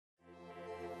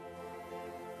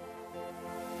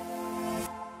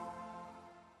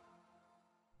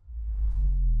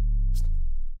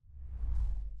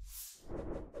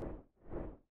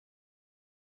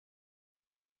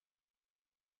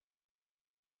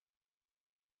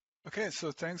Okay,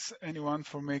 so thanks anyone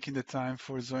for making the time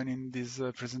for joining this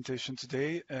presentation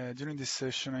today. During this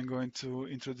session, I'm going to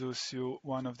introduce you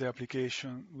one of the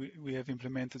application we have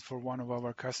implemented for one of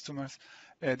our customers.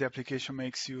 The application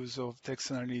makes use of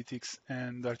text analytics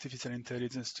and artificial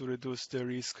intelligence to reduce the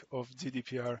risk of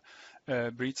GDPR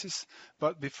breaches.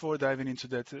 But before diving into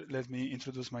that, let me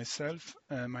introduce myself.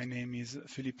 My name is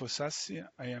Filippo Sassi.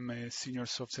 I am a senior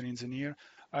software engineer.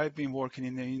 I've been working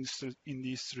in the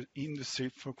industry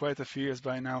for quite a few years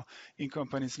by now in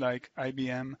companies like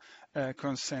IBM,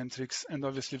 Concentrix, and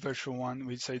obviously Version1,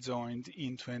 which I joined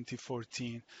in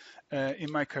 2014.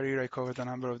 In my career, I covered a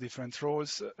number of different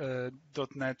roles,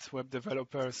 .NET web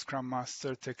developer, Scrum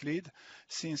Master, Tech Lead,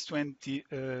 since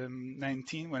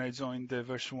 2019 when I joined the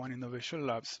Version1 Innovation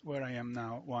Labs, where I am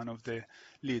now one of the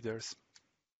leaders.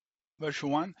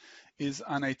 Version1 is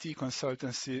an IT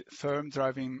consultancy firm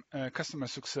driving customer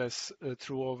success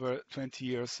through over 20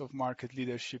 years of market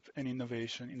leadership and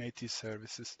innovation in IT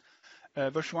services.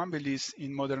 Version1 believes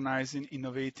in modernizing,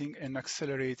 innovating, and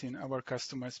accelerating our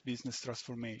customers' business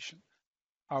transformation.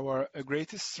 Our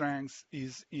greatest strength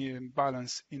is in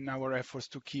balance in our efforts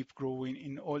to keep growing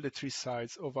in all the three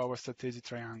sides of our strategic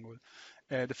triangle.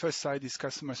 The first side is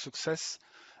customer success,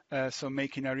 so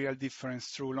making a real difference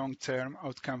through long-term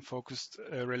outcome-focused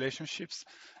relationships.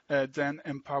 Then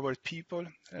empowered people,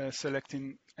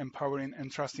 selecting, empowering, and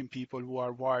trusting people who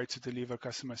are wired to deliver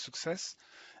customer success.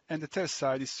 And the third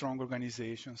side is strong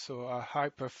organization, so a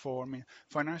high-performing,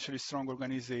 financially strong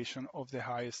organization of the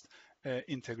highest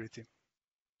integrity.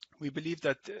 We believe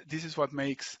that this is what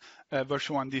makes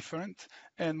Version1 different,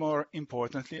 and more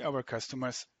importantly, our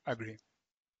customers agree.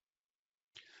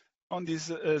 On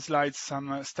this slide, some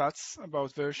stats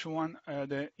about Version1.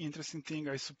 The interesting thing,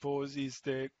 I suppose, is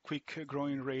the quick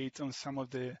growing rate on some of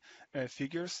the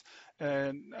figures.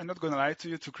 I'm not going to lie to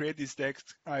you, to create this deck,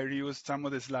 I reused some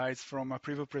of the slides from a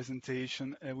previous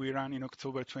presentation we ran in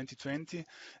October 2020.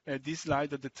 This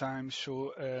slide at the time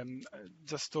showed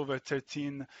just over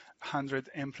 1,300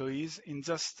 employees. In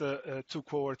just 2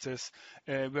 quarters,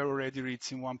 we're already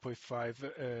reaching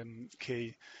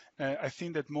 1.5K. I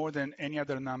think that more than any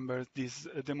other number, this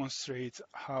demonstrates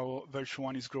how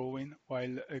Version1 is growing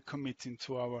while committing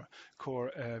to our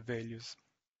core values.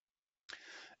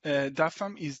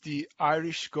 DAFAM is the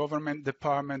Irish Government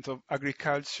Department of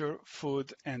Agriculture,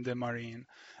 Food and the Marine.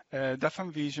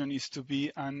 DAFAM vision is to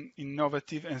be an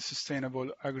innovative and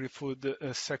sustainable agri-food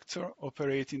sector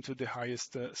operating to the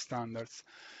highest standards.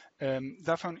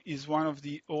 DAFAM is one of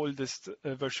the oldest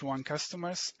Version1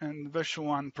 customers, and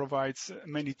Version1 provides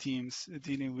many teams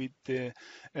dealing with the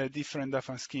different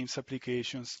DAFAM schemes,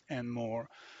 applications, and more.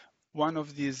 One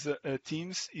of these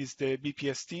teams is the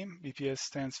BPS team. BPS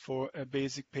stands for a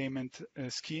Basic Payment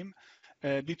Scheme.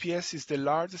 BPS is the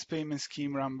largest payment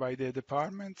scheme run by the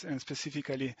department, and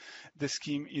specifically the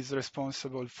scheme is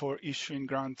responsible for issuing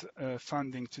grant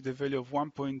funding to the value of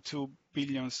 1.2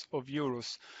 billion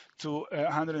euros to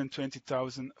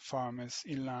 120,000 farmers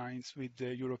in line with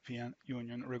the European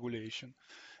Union regulation.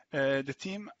 The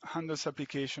team handles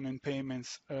application and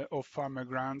payments of farmer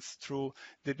grants through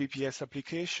the BPS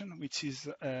application, which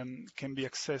can be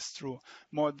accessed through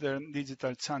modern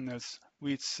digital channels,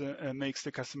 which makes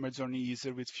the customer journey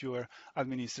easier with fewer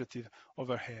administrative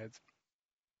overhead.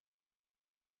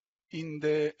 In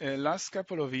the last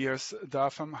couple of years,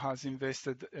 DAFAM has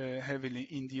invested heavily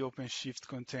in the OpenShift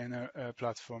container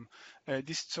platform.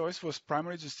 This choice was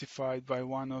primarily justified by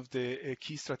one of the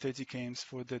key strategic aims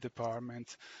for the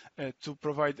department to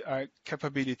provide a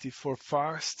capability for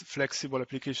fast, flexible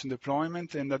application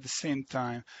deployment and at the same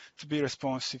time to be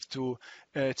responsive to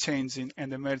changing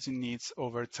and emerging needs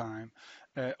over time.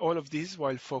 All of this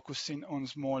while focusing on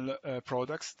small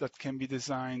products that can be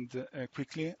designed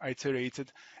quickly,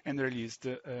 iterated, and released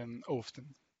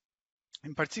often.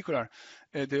 In particular,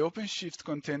 the OpenShift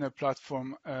container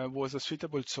platform was a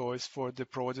suitable choice for the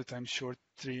project I'm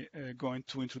shortly going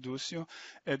to introduce you,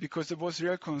 because there was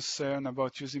real concern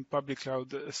about using public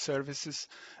cloud services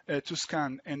to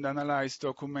scan and analyze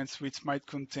documents which might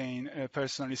contain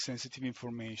personally sensitive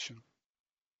information.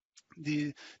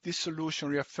 This solution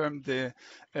reaffirmed the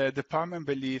department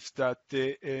belief that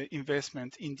the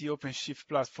investment in the OpenShift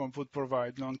platform would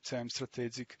provide long-term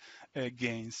strategic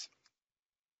gains.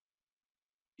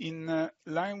 In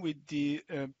line with the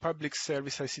public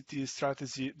service ICT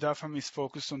strategy, DAFAM is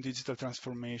focused on digital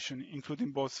transformation,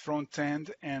 including both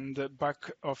front-end and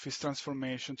back-office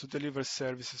transformation to deliver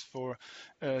services for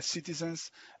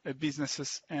citizens,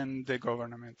 businesses, and the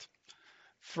government.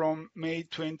 From May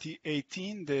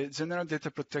 2018, the General Data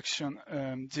Protection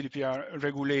GDPR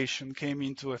regulation came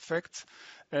into effect,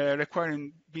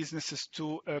 requiring businesses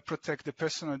to protect the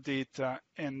personal data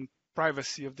and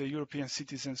privacy of the European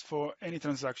citizens for any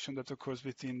transaction that occurs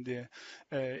within the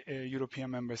European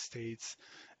member states.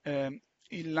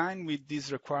 In line with these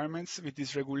requirements, with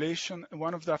this regulation,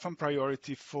 one of the DAFAN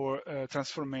priority for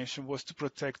transformation was to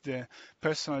protect the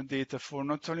personal data for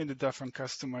not only the DAFAN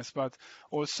customers, but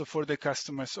also for the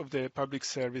customers of the public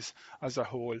service as a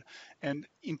whole. And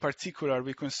in particular,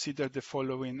 we consider the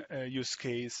following use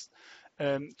case.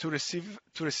 To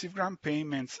receive grant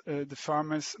payments, the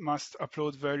farmers must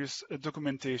upload various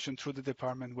documentation through the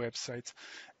department website.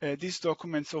 These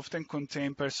documents often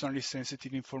contain personally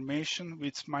sensitive information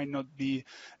which might not be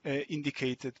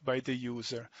indicated by the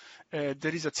user.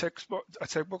 There is a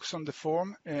checkbox on the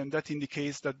form, and that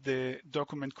indicates that the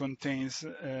document contains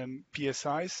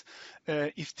PSIs.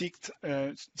 If ticked,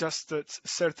 just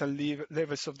certain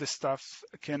levels of the staff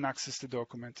can access the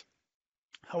document.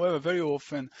 However, very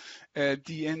often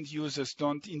the end users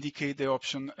don't indicate the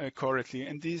option correctly,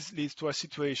 and this leads to a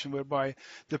situation whereby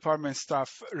department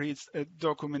staff reads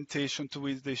documentation to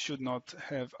which they should not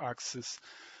have access.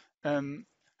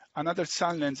 Another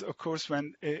challenge occurs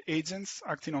when agents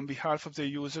acting on behalf of the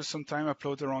user sometimes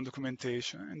upload their own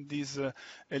documentation, and these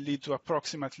lead to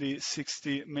approximately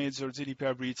 60 major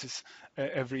GDPR breaches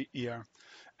every year.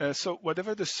 So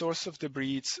whatever the source of the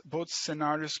breach, both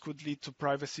scenarios could lead to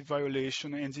privacy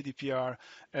violation and GDPR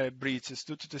breaches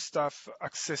due to the staff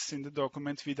accessing the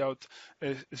document without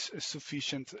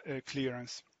sufficient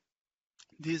clearance.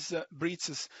 These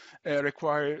breaches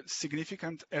require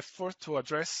significant effort to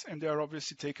address, and they are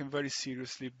obviously taken very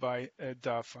seriously by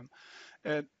DAFAN.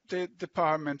 The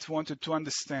department wanted to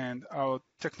understand how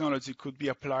technology could be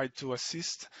applied to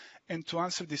assist, and to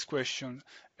answer this question,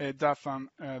 DAFAN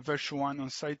Version1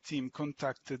 on-site team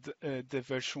contacted the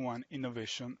Version1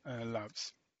 Innovation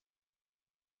Labs.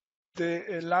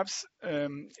 The labs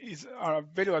are a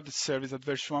value-added service that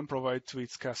Version1 provides to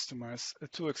its customers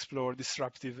to explore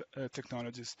disruptive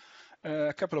technologies.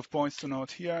 A couple of points to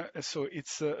note here. So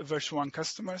it's Version1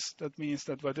 customers. That means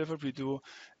that whatever we do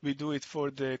it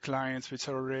for the clients which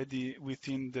are already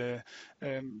within the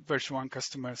Version1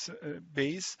 customers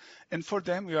base. And for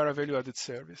them, we are a value-added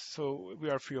service. So we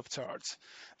are free of charge.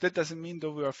 That doesn't mean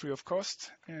though we are free of cost.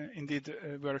 Indeed,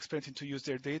 we are expecting to use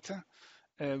their data.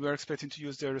 We're expecting to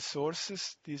use their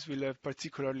resources. This will have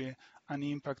particularly an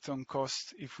impact on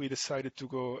cost if we decided to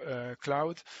go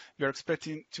cloud. We are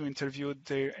expecting to interview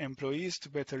their employees to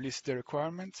better list their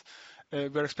requirements.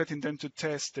 We're expecting them to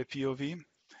test the POV.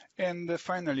 And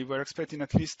finally, we're expecting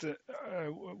at least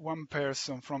one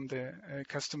person from the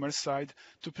customer side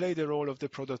to play the role of the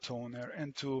product owner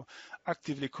and to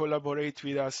actively collaborate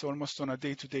with us almost on a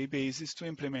day-to-day basis to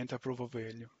implement a proof of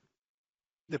value.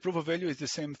 The proof of value is the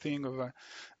same thing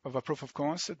of a proof of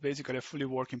concept, basically a fully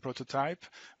working prototype.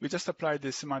 We just applied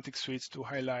the semantic switch to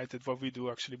highlight that what we do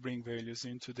actually bring values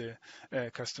into the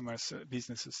customers'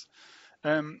 businesses.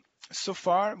 So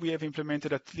far, we have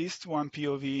implemented at least one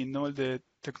POV in all the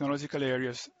technological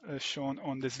areas shown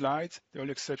on the slide, the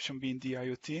only exception being the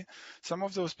IoT. Some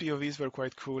of those POVs were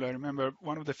quite cool. I remember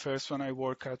one of the first one I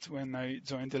worked at when I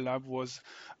joined the lab was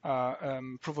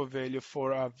proof of value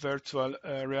for a virtual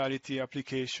reality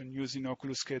application using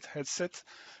Oculus Quest headset.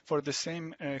 For the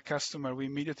same customer, we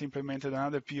immediately implemented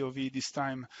another POV, this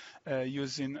time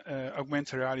using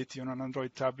augmented reality on an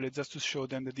Android tablet, just to show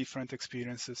them the different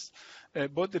experiences.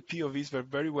 Both the POVs were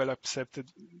very well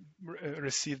accepted,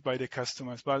 received by the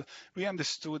customers, but we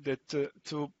understood that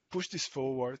to push this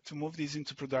forward, to move this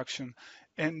into production,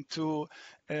 and to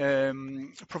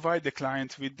provide the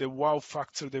client with the wow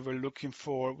factor they were looking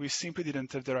for, we simply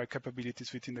didn't have the right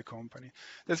capabilities within the company.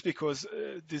 That's because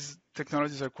these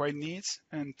technologies are quite niche,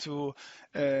 and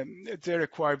they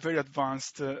require very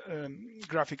advanced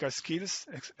graphical skills,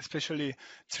 especially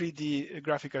 3D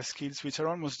graphical skills, which are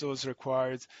almost those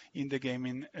required in the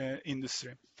gaming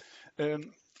industry.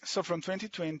 So from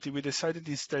 2020, we decided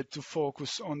instead to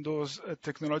focus on those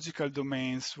technological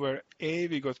domains where A,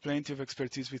 we got plenty of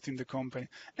expertise within the company,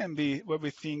 and B, where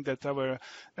we think that our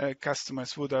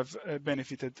customers would have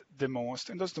benefited the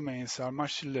most. And those domains are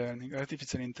machine learning,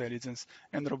 artificial intelligence,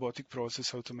 and robotic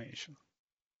process automation.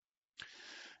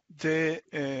 The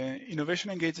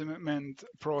innovation engagement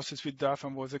process with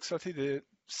DAFAN was exactly the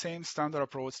same standard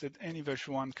approach that any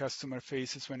Version1 customer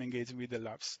faces when engaging with the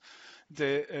labs.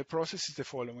 The process is the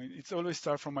following. It always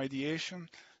starts from ideation.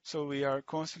 So we are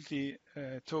constantly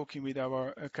talking with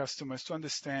our customers to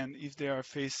understand if they are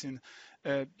facing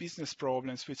business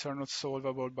problems which are not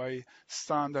solvable by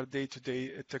standard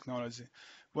day-to-day technology.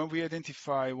 When we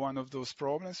identify one of those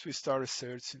problems, we start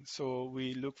researching. So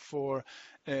we look for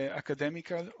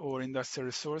academical or industrial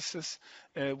resources.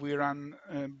 We run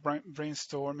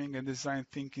brainstorming and design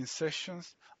thinking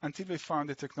sessions until we found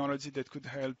a technology that could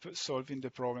help solving the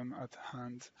problem at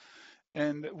hand.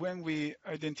 And when we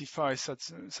identify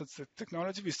such a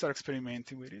technology, we start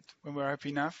experimenting with it. When we're happy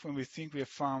enough, when we think we have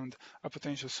found a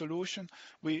potential solution,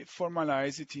 we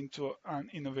formalize it into an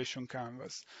innovation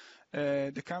canvas.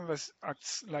 The canvas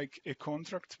acts like a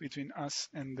contract between us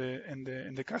and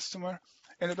the customer,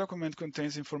 and the document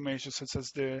contains information such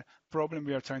as the problem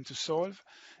we are trying to solve,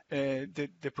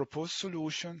 the proposed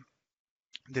solution,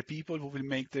 the people who will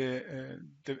make the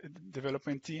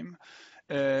development team,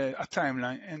 a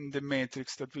timeline, and the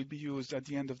metrics that will be used at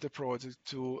the end of the project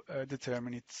to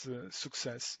determine its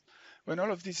success. When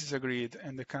all of this is agreed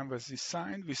and the canvas is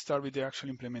signed, we start with the actual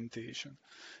implementation.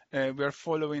 We are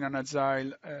following an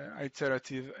agile,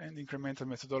 iterative, and incremental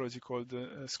methodology called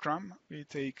Scrum. We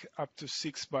take up to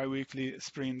 6 biweekly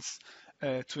sprints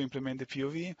to implement the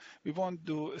POV. We won't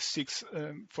do 6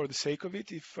 for the sake of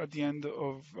it. If at the end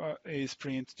of a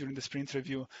sprint, during the sprint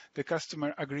review, the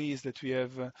customer agrees that we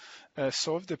have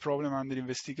solved the problem under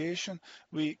investigation,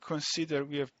 we consider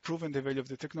we have proven the value of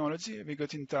the technology. We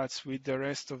got in touch with the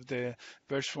rest of the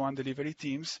Version1 delivery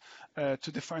teams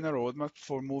to define a roadmap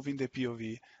for moving the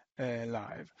POV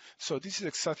live. So this is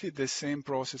exactly the same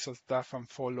process as DAFAM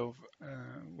follow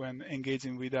when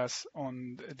engaging with us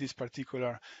on this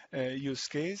particular use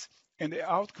case. And the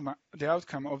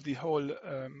outcome of the whole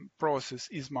process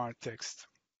is smart text.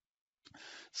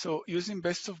 So using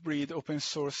best of breed open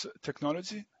source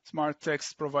technology, smart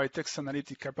text provide text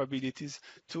analytic capabilities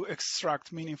to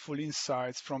extract meaningful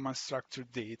insights from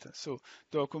unstructured data. So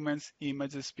documents,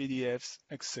 images, PDFs,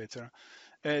 etc.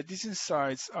 These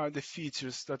insights are the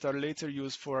features that are later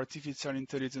used for artificial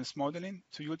intelligence modeling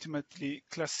to ultimately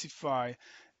classify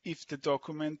if the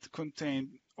document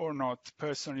contained or not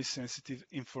personally sensitive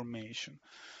information.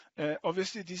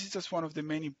 Obviously, this is just one of the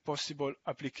many possible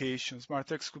applications. Smart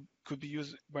text could be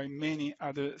used by many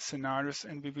other scenarios,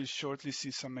 and we will shortly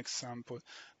see some examples.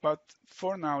 But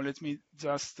for now, let me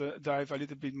just dive a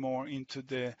little bit more into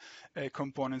the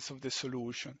components of the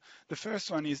solution. The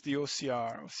first one is the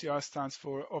OCR. OCR stands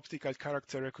for Optical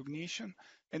Character Recognition,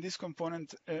 and this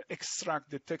component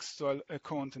extracts the textual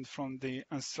content from the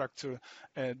unstructured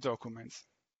documents.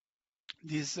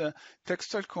 This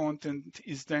textual content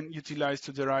is then utilized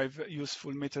to derive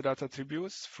useful metadata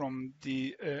attributes from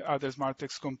the other smart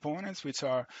text components, which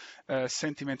are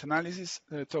sentiment analysis,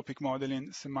 topic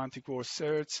modeling, semantic word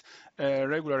search,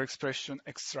 regular expression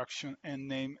extraction, and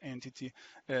name entity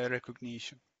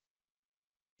recognition.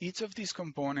 Each of these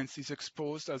components is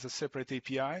exposed as a separate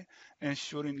API,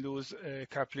 ensuring loose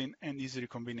coupling and easy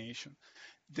recombination.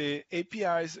 The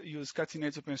APIs use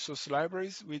cutting-edge open source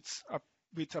libraries with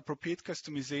appropriate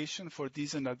customization for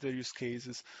these and other use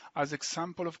cases. As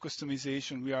example of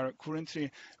customization, we are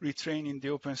currently retraining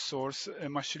the open source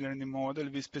machine learning model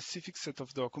with specific set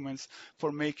of documents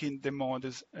for making the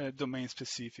models domain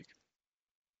specific.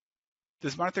 The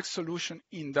SmartText solution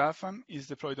in DAFAM is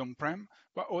deployed on-prem,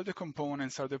 but all the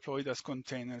components are deployed as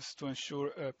containers to ensure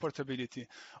portability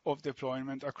of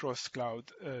deployment across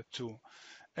cloud too.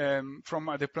 From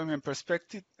a deployment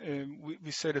perspective,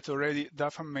 we said it already,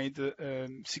 DAFAM made a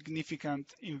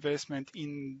significant investment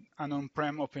in an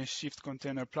on-prem OpenShift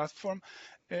container platform.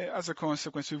 As a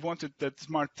consequence, we wanted that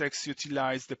SmartText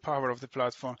utilize the power of the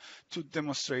platform to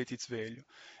demonstrate its value.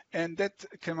 And that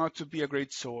came out to be a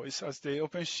great choice, as the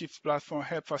OpenShift platform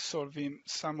helped us solving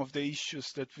some of the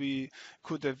issues that we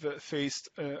could have faced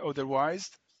otherwise.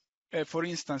 For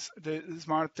instance, the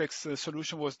SmartText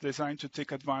solution was designed to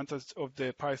take advantage of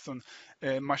the Python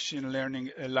machine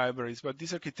learning libraries, but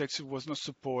this architecture was not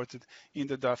supported in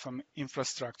the DAFAM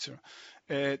infrastructure.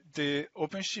 The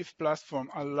OpenShift platform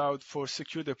allowed for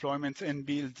secure deployment and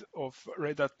build of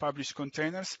Red Hat published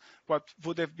containers, but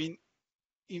would have been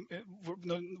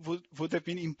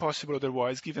impossible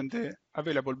otherwise, given the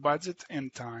available budget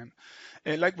and time.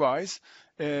 Likewise,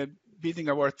 building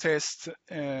our test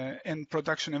and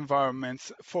production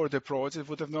environments for the project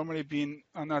would have normally been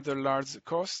another large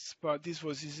cost, but this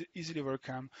was easily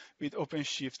overcome with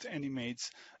OpenShift and image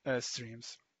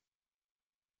streams.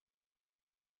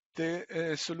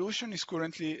 The solution is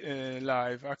currently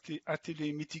live,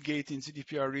 actively mitigating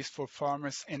GDPR risk for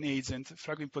farmers and agents,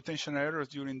 flagging potential errors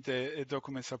during the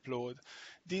documents upload.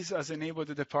 This has enabled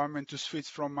the department to switch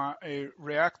from a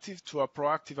reactive to a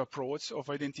proactive approach of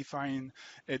identifying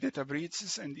data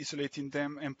breaches and isolating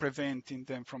them and preventing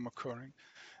them from occurring.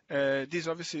 This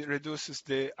obviously reduces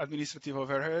the administrative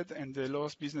overhead and the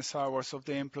lost business hours of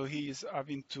the employees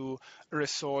having to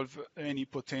resolve any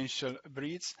potential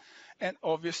breach. And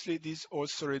obviously, this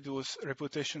also reduces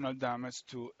reputational damage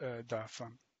to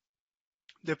DAFA.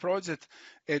 The project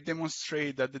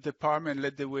demonstrates that the department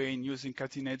led the way in using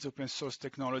cutting-edge open source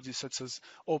technologies such as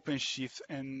OpenShift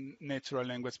and natural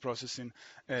language processing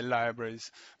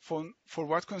libraries. For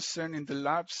what concerns in the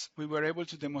labs, we were able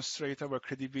to demonstrate our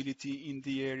credibility in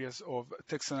the areas of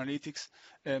text analytics,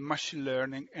 machine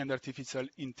learning, and artificial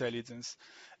intelligence.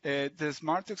 The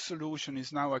SmartTech solution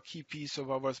is now a key piece of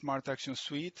our Smart Action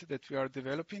Suite that we are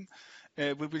developing.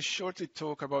 We will shortly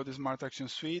talk about the Smart Action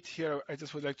Suite. Here, I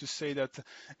just would like to say that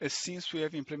since we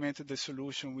have implemented the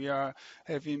solution, we are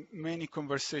having many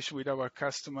conversations with our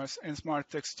customers, and Smart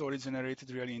Text Story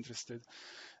generated really interested.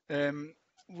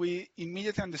 We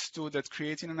immediately understood that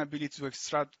creating an ability to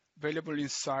extract valuable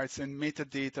insights and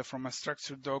metadata from a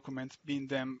structured document, being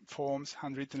them forms,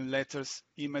 handwritten letters,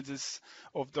 images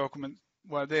of documents,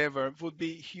 whatever, would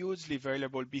be hugely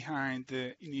valuable behind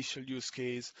the initial use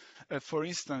case. For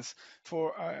instance,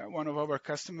 for one of our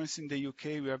customers in the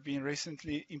UK, we have been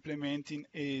recently implementing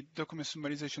a document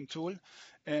summarization tool,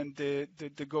 and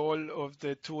the goal of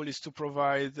the tool is to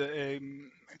provide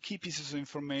key pieces of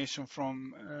information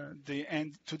from the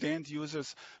end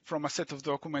users from a set of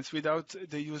documents without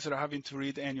the user having to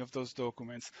read any of those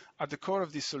documents. At the core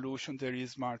of this solution, there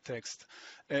is Smart Text.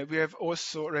 We have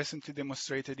also recently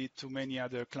demonstrated it to many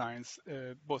other clients,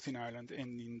 both in Ireland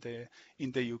and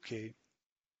in the UK.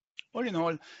 All in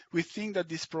all, we think that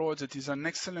this project is an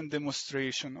excellent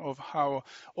demonstration of how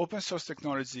open source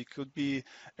technology could be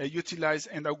utilized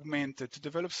and augmented to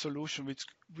develop solutions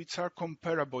which are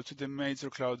comparable to the major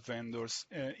cloud vendors.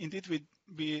 Indeed,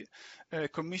 we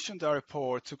commissioned a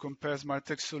report to compare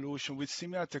SmartTech solution with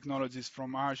similar technologies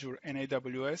from Azure and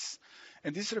AWS.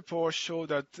 And this report showed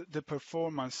that the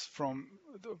performance from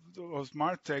those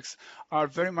SmartTechs are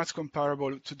very much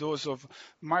comparable to those of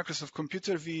Microsoft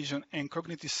Computer Vision and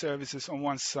Cognitive Services on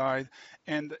one side,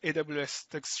 and AWS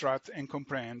TextStrat and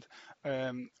Comprehend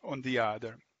on the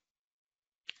other.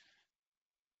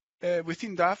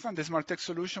 Within DAFA, the SmartTech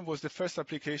solution was the first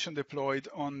application deployed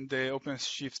on the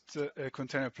OpenShift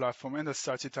container platform, and as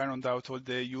such, it ironed out all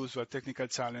the usual technical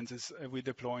challenges with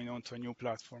deploying onto a new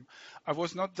platform. I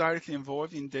was not directly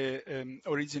involved in the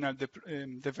original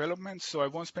development, so I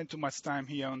won't spend too much time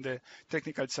here on the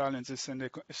technical challenges and the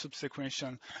subsequent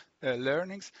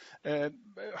learnings.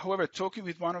 However, talking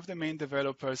with one of the main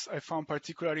developers, I found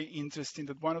particularly interesting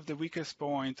that one of the weakest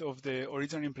points of the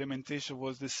original implementation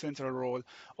was the central role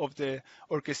of the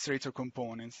orchestrator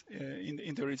components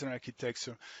in the original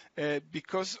architecture.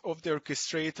 Because of the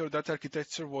orchestrator, that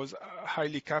architecture was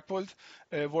highly coupled,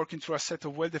 working through a set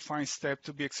of well-defined steps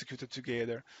to be executed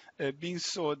together. Being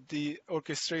so, the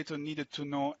orchestrator needed to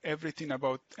know everything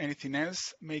about anything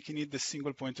else, making it the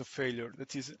single point of failure.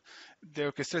 That is,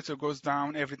 the orchestrator goes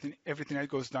down, everything else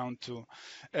goes down too.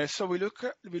 So we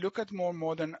look at more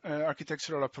modern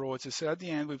architectural approaches. At the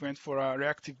end, we went for a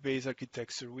reactive-based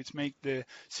architecture, which make the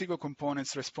single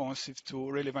components responsive to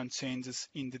relevant changes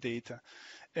in the data.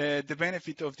 The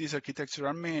benefit of this architecture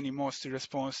are many, mostly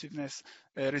responsiveness,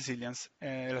 resilience,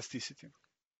 elasticity.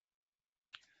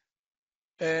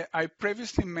 I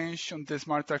previously mentioned the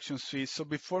Smart Action Suite, so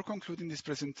before concluding this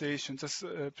presentation, just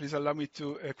please allow me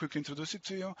to quickly introduce it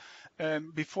to you.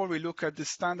 Before we look at the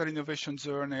standard innovation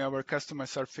journey our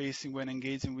customers are facing when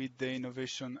engaging with the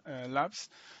innovation labs,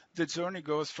 the journey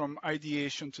goes from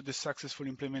ideation to the successful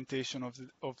implementation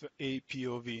of a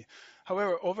POV.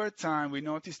 However, over time, we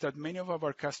noticed that many of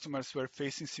our customers were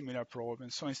facing similar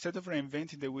problems. So instead of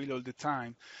reinventing the wheel all the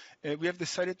time, we have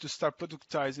decided to start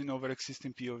productizing our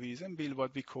existing POVs and build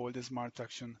what we call the Smart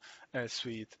Action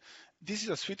Suite. This is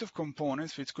a suite of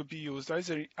components which could be used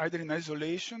either in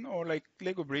isolation or, like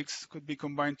Lego bricks, could be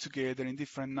combined together in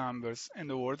different numbers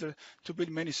and order to build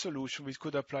many solutions which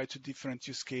could apply to different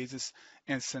use cases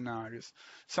and scenarios.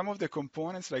 Some of the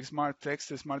components, like Smart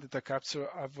Text and Smart Data Capture,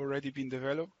 have already been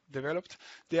developed.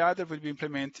 The other will be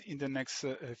implemented in the next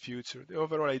future. The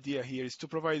overall idea here is to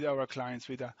provide our clients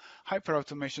with a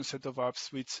hyper-automation set of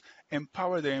apps which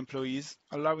empower their employees,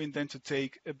 allowing them to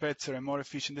take a better and more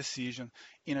efficient decision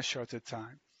in a shorter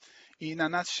time. In a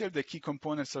nutshell, the key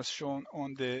components are shown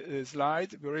on the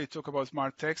slide. We already talked about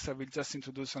smart text. I will just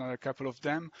introduce another couple of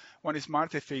them. One is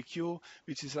smart FAQ,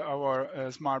 which is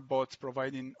our smart bot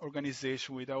providing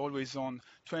organization with always-on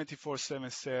 24/7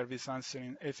 service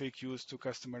answering FAQs to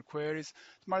customer queries.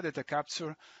 Smart data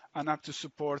capture, an app to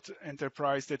support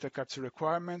enterprise data capture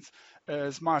requirements.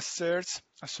 Smart search,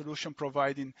 a solution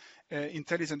providing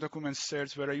intelligent document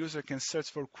search where a user can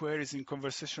search for queries in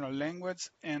conversational language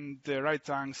and the right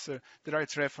answer, the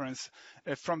right reference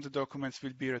from the documents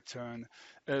will be returned.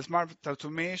 Smart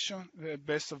automation,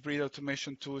 best of breed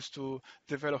automation tools to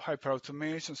develop hyper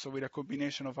automation, so with a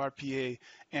combination of RPA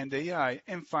and AI.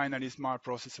 And finally, smart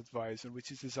process advisor,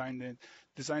 which is designed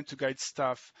to guide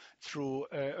staff through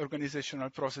organizational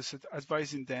processes,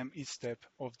 advising them each step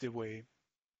of the way.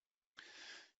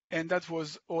 And that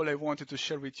was all I wanted to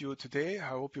share with you today. I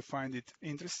hope you find it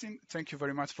interesting. Thank you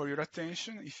very much for your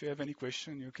attention. If you have any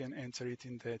question, you can enter it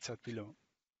in the chat below.